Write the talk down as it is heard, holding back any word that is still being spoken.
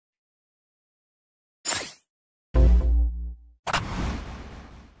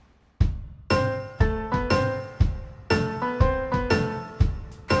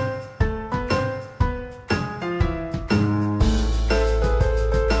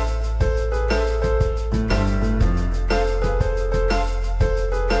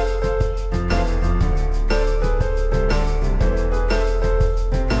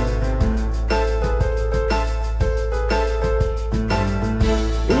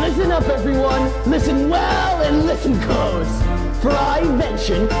Listen up, everyone! Listen well and listen close! For I,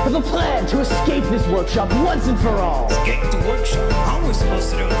 Vention, have a plan to escape this workshop once and for all! Escape the workshop? How are we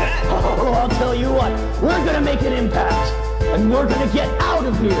supposed to do that? Oh, I'll tell you what, we're gonna make an impact! And we're gonna get out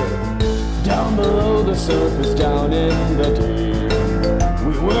of here! Down below the surface, down in the deep,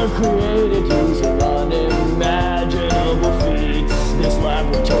 we were created using unimaginable feats. This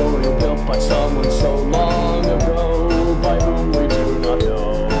laboratory built by someone so long ago, by whom we do not know.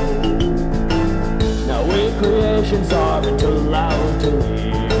 Now we creations aren't allowed to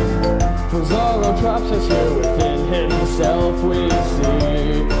leave, for Zorro traps us here within himself. We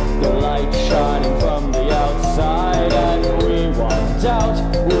see the light shining from the outside, and we want out,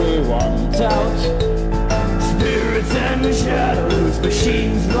 we want out. Spirits and shadows,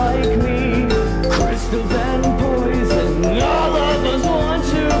 machines like me, crystals and poison, all of us want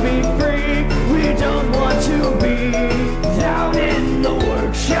to be free. We don't want to be down in the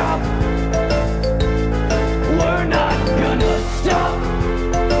workshop. We're not gonna stop.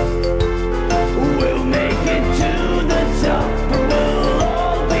 We'll make it to the top, or we'll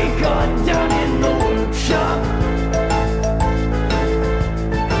all be caught down in the workshop.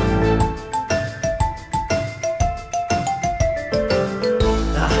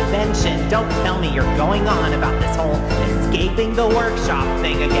 Vention, don't tell me you're going on about this whole escaping the workshop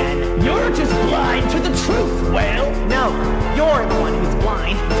thing again. You're just blind to the truth, Whale! No, you're the one who's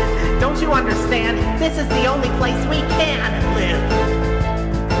blind. Don't you understand? This is the only place we can live.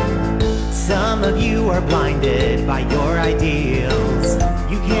 Some of you are blinded by your ideals.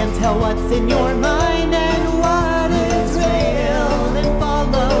 You can't tell what's in your mind, and